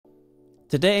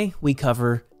Today we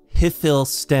cover Hiphil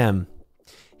Stem.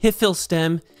 Hiphil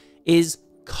Stem is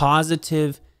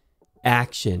causative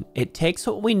action. It takes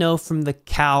what we know from the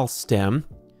cal stem,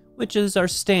 which is our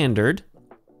standard,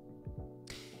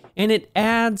 and it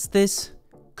adds this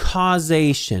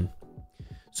causation.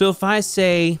 So if I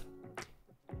say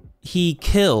he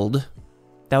killed,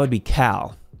 that would be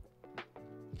cal.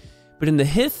 But in the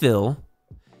Hiphil,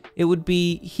 it would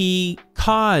be he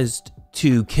caused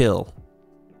to kill.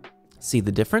 See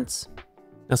the difference?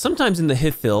 Now sometimes in the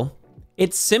Hiphil,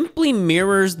 it simply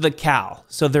mirrors the cal,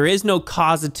 so there is no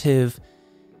causative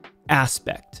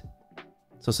aspect.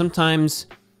 So sometimes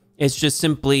it's just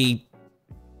simply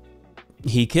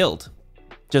he killed,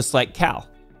 just like cal,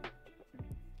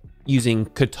 using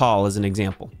katal as an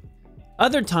example.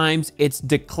 Other times it's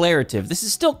declarative. This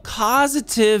is still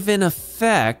causative in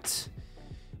effect,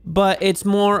 but it's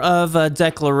more of a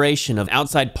declaration of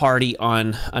outside party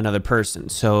on another person.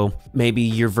 So maybe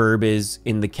your verb is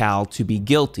in the cal to be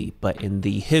guilty, but in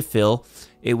the Hiphil,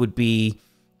 it would be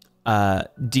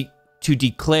to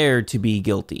declare to be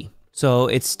guilty. So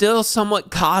it's still somewhat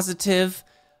causative,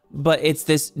 but it's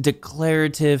this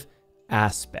declarative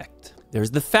aspect.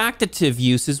 There's the factative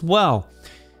use as well.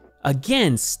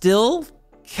 Again, still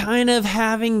kind of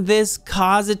having this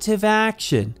causative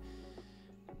action.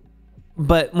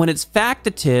 But when it's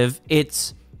factative,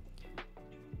 it's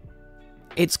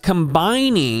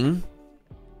combining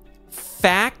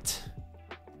fact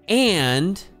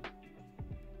and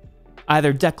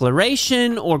either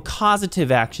declaration or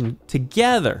causative action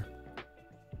together.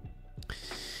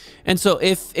 And so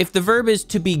if the verb is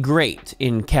to be great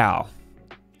in cal,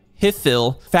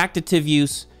 Hiphil, factative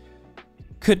use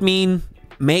could mean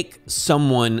make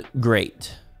someone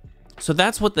great. So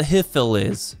that's what the Hiphil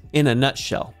is in a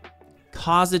nutshell.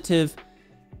 Causative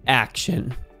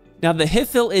action. Now the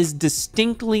Hiphil is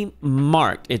distinctly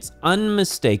marked. It's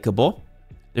unmistakable.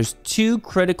 There's two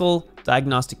critical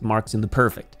diagnostic marks in the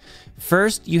perfect.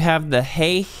 First, you have the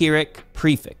he-heric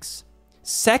prefix.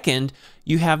 Second,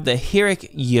 you have the heric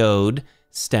yod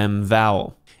stem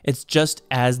vowel. It's just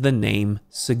as the name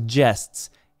suggests.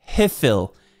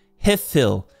 Hiphil,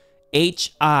 Hiphil,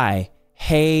 H-I,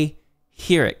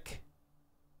 he-heric.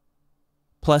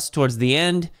 Plus towards the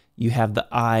end, you have the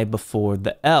I before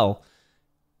the L.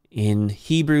 In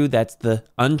Hebrew, that's the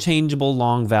unchangeable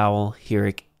long vowel,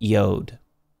 heric yod.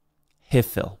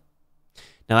 Hiphil.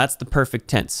 Now that's the perfect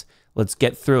tense. Let's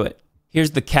get through it.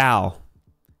 Here's the cal.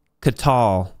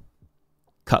 Katal,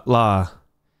 katla,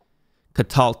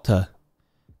 katalta,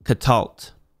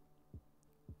 katalt,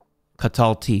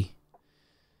 katalti,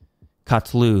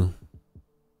 katlu,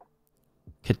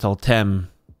 kataltem,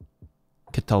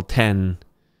 katalten,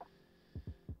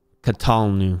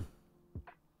 katalnu.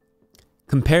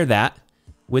 Compare that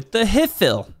with the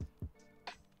Hiphil.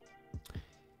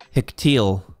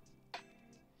 Hiktil,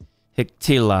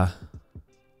 hiktila,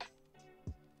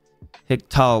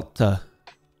 hiktalta,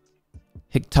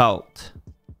 hiktalt,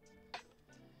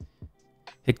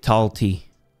 hiktalti,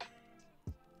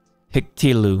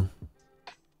 hiktilu,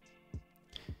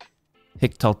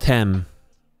 hiktaltem,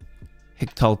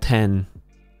 hiktalten,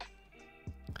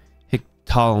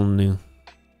 hiktalnu.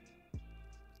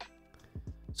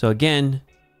 So again,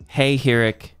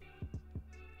 he-heric,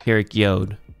 heric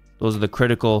yod. Those are the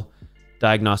critical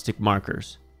diagnostic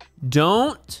markers.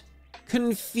 Don't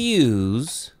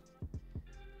confuse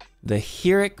the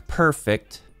heric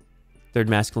perfect, third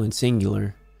masculine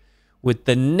singular, with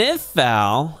the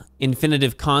nifal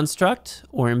infinitive construct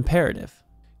or imperative.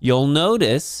 You'll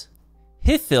notice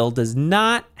Hiphil does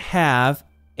not have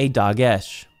a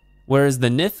dagesh, whereas the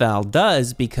nifal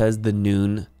does because the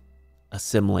nun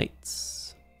assimilates.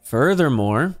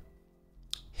 Furthermore,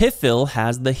 Hiphil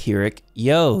has the heric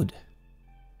yod.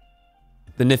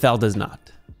 The nifal does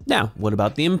not. Now, what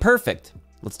about the imperfect?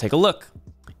 Let's take a look.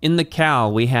 In the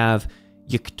cal, we have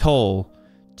yiktol,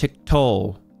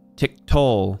 tiktol,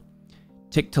 tiktol,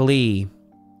 tiktali,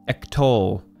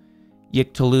 ektol,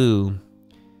 yiktalu,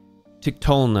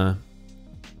 tiktolna,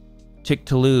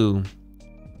 tiktalu,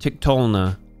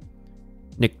 tiktolna,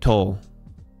 niktol.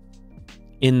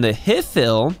 In the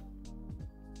Hiphil,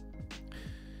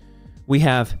 we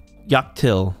have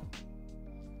yaktil,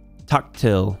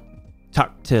 taktil,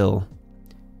 taktil,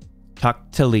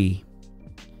 taktili,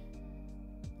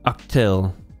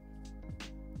 aktil,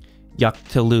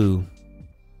 yaktilu,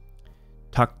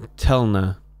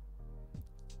 taktelna,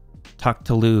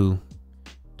 taktilu,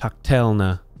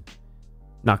 taktelna,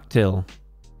 naktil.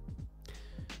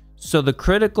 So the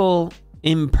critical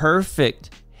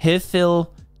imperfect Hiphil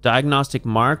diagnostic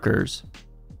markers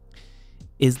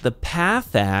is the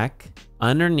pathac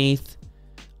underneath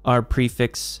our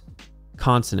prefix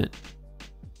consonant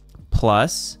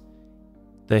plus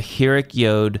the heroic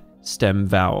yod stem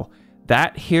vowel.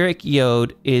 That heroic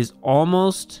yod is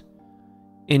almost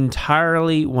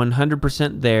entirely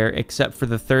 100% there, except for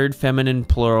the third feminine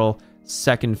plural,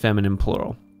 second feminine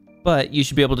plural. But you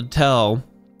should be able to tell,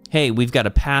 hey, we've got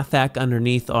a pathak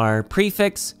underneath our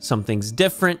prefix. Something's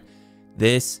different.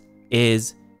 This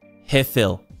is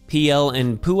Hiphil. PL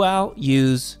and Pual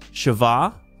use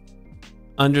Shava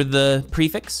under the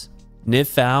prefix.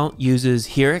 Nifal uses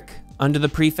Hirik under the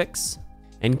prefix.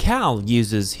 And Cal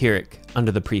uses Hirik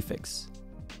under the prefix.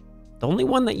 The only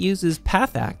one that uses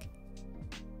pathak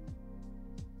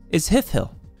is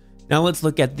Hiphil. Now let's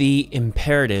look at the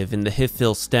imperative in the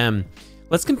Hiphil stem.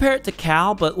 Let's compare it to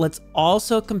Cal, but let's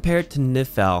also compare it to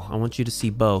Nifal. I want you to see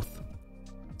both.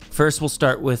 First, we'll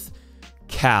start with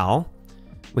Cal.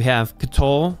 We have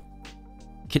Katol,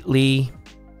 Kitli,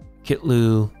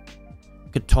 Kitlu,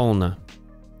 Katolna.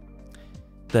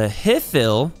 The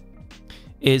Hiphil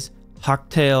is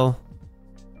Haktel,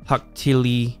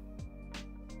 Haktili,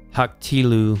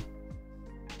 Haktilu,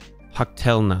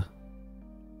 Haktelna.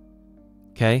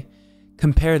 Okay?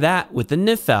 Compare that with the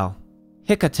Nifal.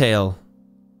 Hikatel,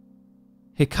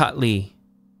 Hikatli,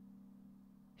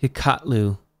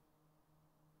 Hikatlu,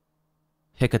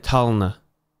 Hikatalna.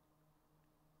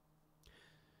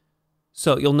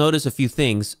 So you'll notice a few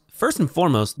things. First and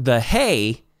foremost, the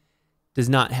hey does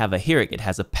not have a hirik, it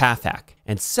has a pathak.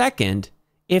 And second,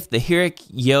 if the hirik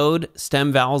yod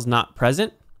stem vowel is not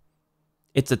present,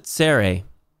 it's a tsere.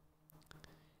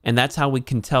 And that's how we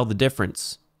can tell the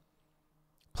difference.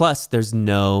 Plus, there's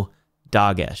no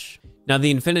dagesh. Now,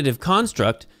 the infinitive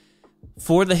construct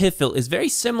for the Hiphil is very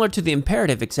similar to the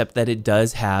imperative, except that it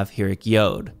does have hirik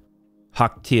yod,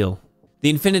 haktil. The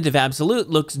infinitive absolute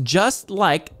looks just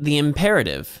like the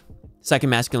imperative, second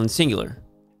masculine singular,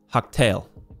 haktel.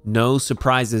 No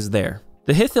surprises there.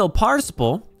 The Hiphil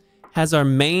participle has our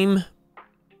main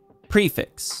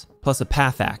prefix plus a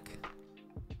pathak.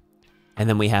 And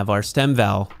then we have our stem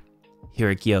vowel,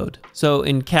 hirik yod. So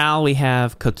in Cal, we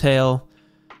have kotel,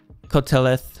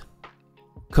 koteleth,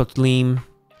 kotlim,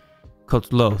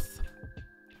 kotloth.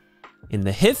 In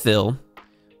the Hiphil,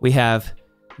 we have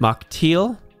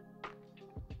maktil,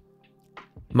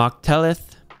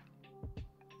 makteleth,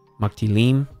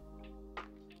 maktilim,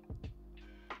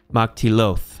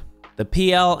 maktiloth. The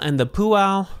PL and the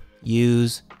Pual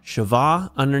use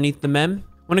Shava underneath the mem.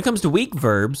 When it comes to weak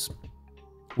verbs,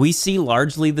 we see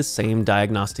largely the same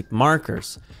diagnostic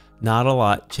markers. Not a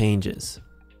lot changes.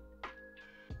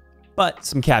 But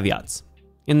some caveats.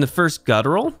 In the first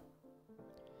guttural,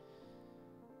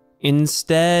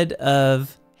 instead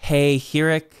of hey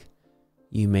hirik,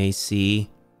 you may see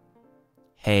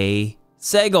hey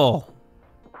segol.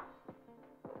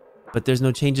 But there's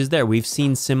no changes there. We've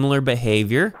seen similar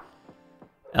behavior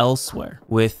elsewhere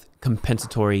with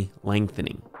compensatory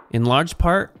lengthening. In large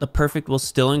part, the perfect will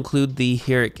still include the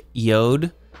hirik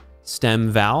yod stem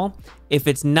vowel. If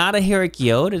it's not a hirik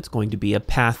yod, it's going to be a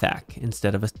pathak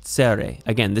instead of a tsere.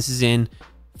 Again, this is in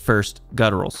first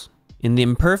gutturals. In the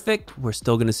imperfect, we're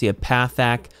still going to see a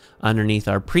pathak underneath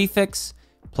our prefix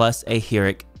plus a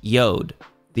hirik yod.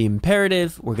 The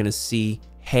imperative, we're going to see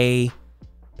hey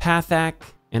pathak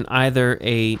and either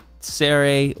a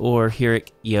tsere or hirik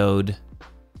yod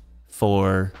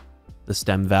for the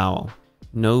stem vowel.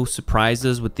 No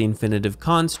surprises with the infinitive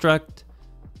construct,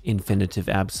 infinitive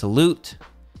absolute.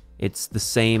 It's the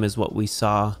same as what we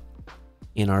saw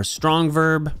in our strong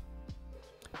verb.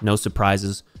 No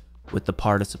surprises with the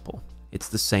participle. It's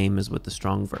the same as with the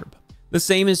strong verb. The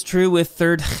same is true with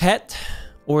third chet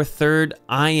or third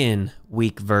ayin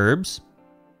weak verbs.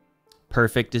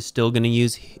 Perfect is still going to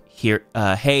use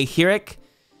hey hirik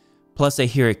plus a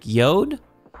hirik yod,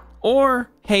 or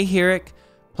hey hirik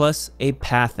plus a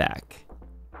pathak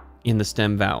in the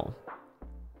stem vowel.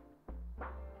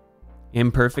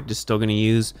 Imperfect is still going to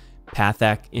use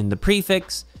pathak in the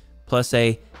prefix plus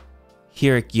a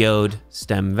hirik yod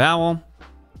stem vowel.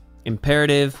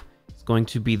 Imperative is going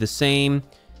to be the same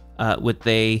with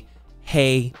a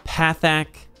hey pathak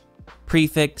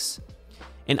prefix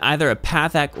and either a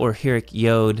pathak or hirik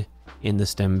yod in the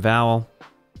stem vowel.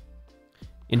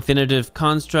 Infinitive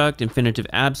construct, infinitive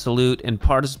absolute, and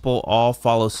participle all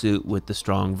follow suit with the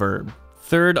strong verb.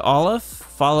 Third aleph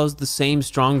follows the same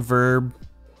strong verb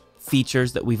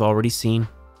features that we've already seen.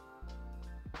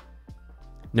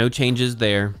 No changes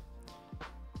there.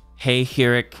 Hey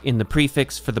hirik in the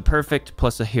prefix for the perfect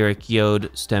plus a hirik yod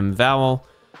stem vowel,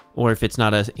 or if it's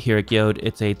not a hirik yod,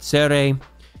 it's a tsere.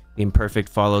 The imperfect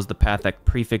follows the pathak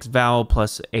prefix vowel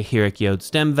plus a hirik yod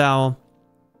stem vowel.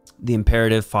 The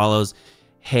imperative follows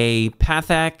hey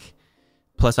pathak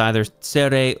plus either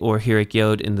tsere or hiric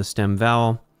yod in the stem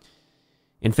vowel.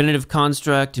 Infinitive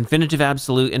construct, infinitive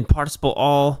absolute, and participle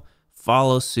all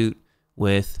follow suit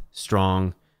with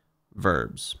strong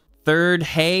verbs. Third,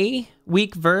 hey,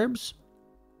 weak verbs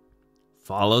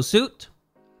follow suit.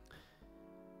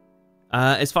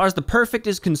 As far as the perfect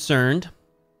is concerned,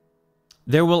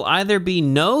 there will either be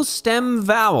no stem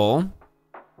vowel,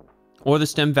 or the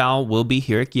stem vowel will be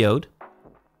hiric yod,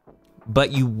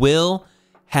 but you will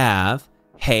have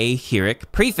hey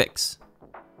hiric prefix.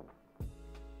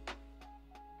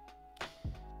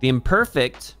 The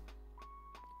imperfect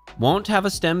won't have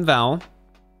a stem vowel,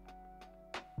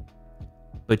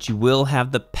 but you will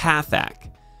have the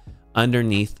pathak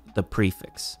underneath the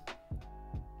prefix.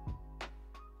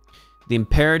 The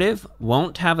imperative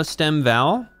won't have a stem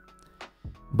vowel,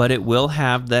 but it will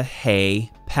have the hey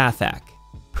pathak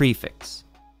prefix.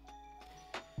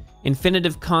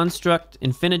 Infinitive construct,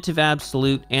 infinitive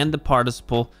absolute, and the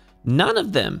participle, none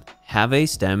of them have a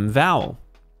stem vowel,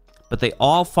 but they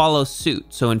all follow suit.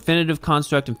 So infinitive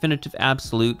construct, infinitive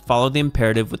absolute follow the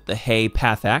imperative with the hey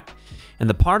pathak, and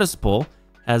the participle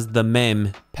has the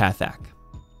mem pathak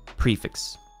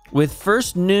prefix. With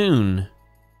first noon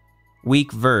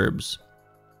weak verbs,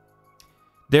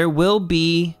 there will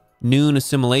be noon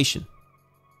assimilation.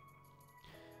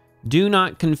 Do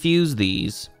not confuse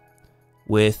these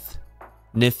with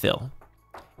Hiphil.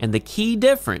 And the key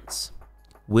difference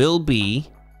will be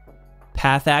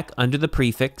pathak under the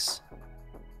prefix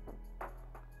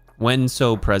when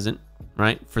so present,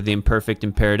 right? For the imperfect,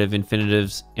 imperative,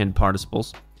 infinitives, and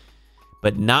participles,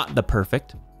 but not the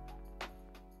perfect.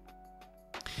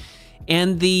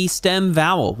 And the stem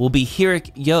vowel will be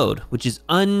hiric yod, which is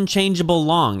unchangeable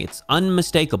long. It's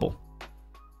unmistakable.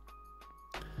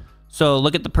 So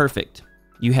look at the perfect.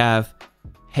 You have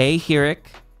hey hiric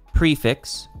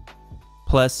prefix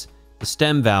plus the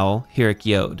stem vowel hiric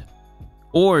yod.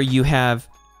 Or you have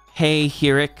hey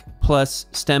hiric plus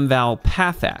stem vowel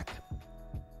pathak.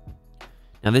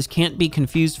 Now this can't be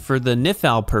confused for the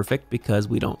Hiphil perfect because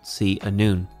we don't see a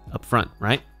noon up front,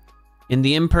 right? In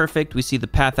the imperfect, we see the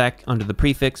pathak under the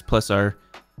prefix plus our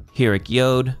hiric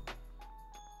yod.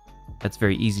 That's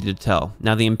very easy to tell.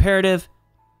 Now the imperative,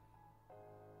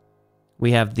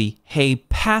 we have the hey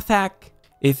pathak.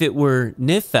 If it were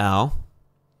Hiphil,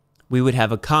 we would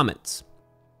have a comets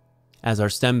as our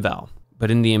stem vowel.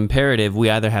 But in the imperative, we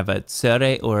either have a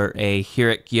tsere or a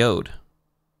hiric yod.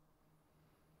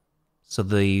 So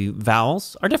the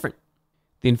vowels are different.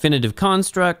 The infinitive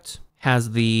construct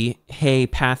has the hey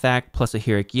pathak plus a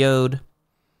hiric yod.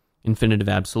 Infinitive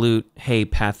absolute, hey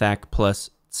pathak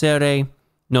plus tsere.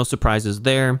 No surprises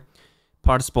there.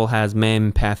 Participle has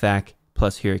mem pathak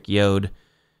plus hiric yod.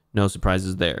 No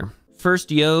surprises there.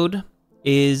 First yod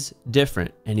is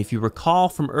different. And if you recall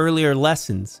from earlier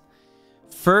lessons,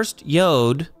 first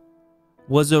yod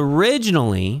was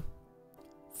originally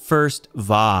first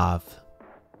vav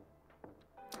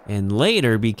and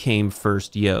later became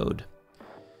first yod.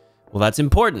 Well, that's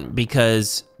important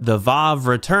because the vav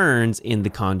returns in the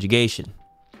conjugation.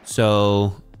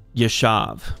 So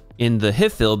yeshav in the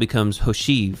Hiphil becomes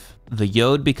hoshiv. The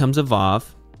yod becomes a vav,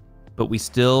 but we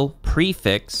still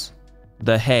prefix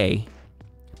the hey.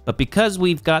 But because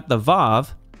we've got the vav,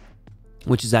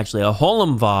 which is actually a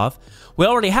holem vav, we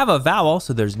already have a vowel,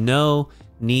 so there's no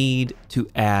need to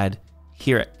add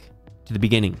hiric to the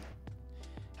beginning.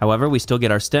 However, we still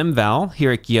get our stem vowel,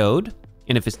 hiric yod,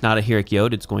 and if it's not a hiric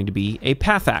yod, it's going to be a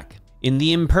pathak. In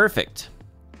the imperfect,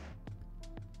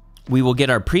 we will get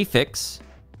our prefix,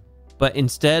 but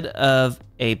instead of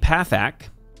a pathak,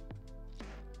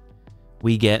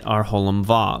 we get our holem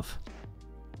vav,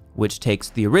 which takes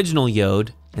the original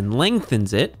yod and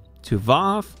lengthens it to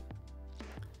vav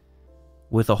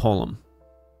with a holem.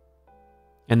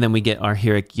 And then we get our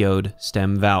hiric yod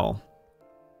stem vowel.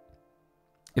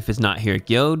 If it's not hiric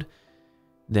yod,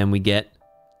 then we get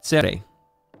tsere.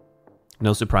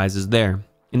 No surprises there.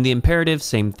 In the imperative,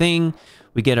 same thing.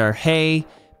 We get our hey,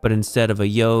 but instead of a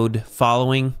yod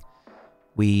following,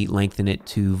 we lengthen it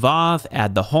to vav,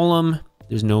 add the holem.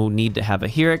 There's no need to have a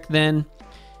hiric then.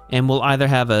 And we'll either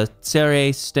have a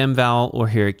tsere stem vowel or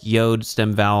hiric yod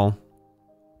stem vowel.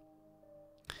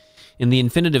 In the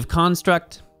infinitive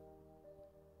construct,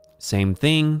 same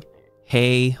thing.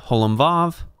 Hey, holem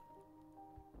vav.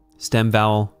 Stem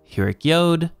vowel, hiric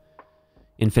yod.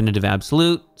 Infinitive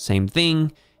absolute, same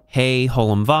thing. Hey,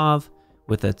 holem vav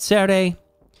with a tsere.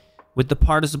 With the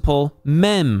participle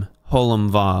mem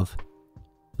holem vav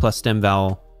plus stem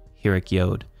vowel, hiric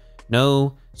yod.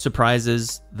 No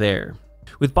surprises there.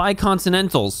 With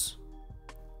biconsonantals,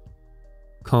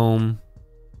 comb,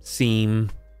 seam,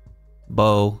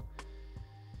 bow,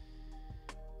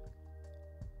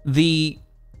 The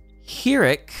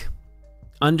heuric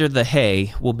under the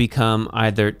hay will become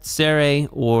either tsere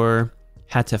or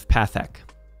hatef pathak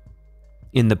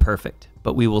in the perfect,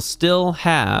 but we will still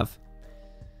have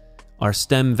our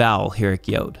stem vowel heuric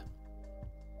yod.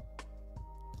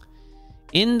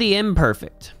 In the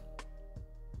imperfect,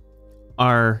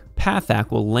 our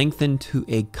pathak will lengthen to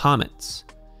a comets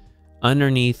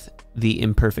underneath the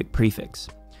imperfect prefix,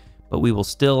 but we will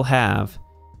still have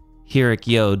heuric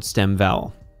yod stem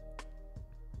vowel.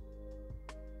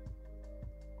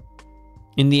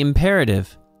 In the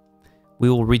imperative, we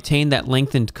will retain that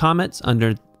lengthened comets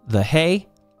under the hey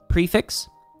prefix,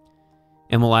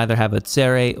 and we'll either have a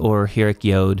tsere or heuric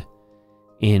yod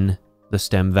in the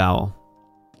stem vowel.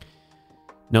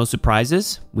 No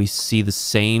surprises, we see the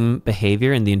same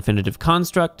behavior in the infinitive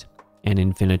construct and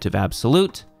infinitive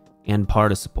absolute and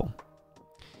participle.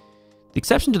 The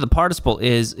exception to the participle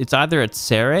is it's either a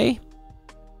tsere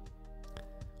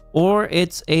or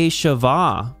it's a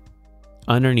shavah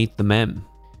underneath the mem.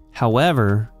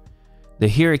 However, the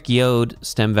heuric yod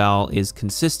stem vowel is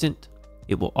consistent.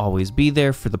 It will always be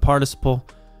there for the participle,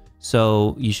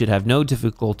 so you should have no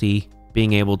difficulty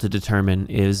being able to determine,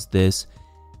 is this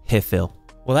Hiphil?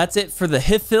 Well, that's it for the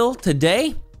Hiphil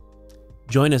today.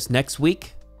 Join us next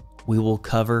week. We will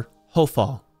cover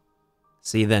Hofal.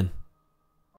 See you then.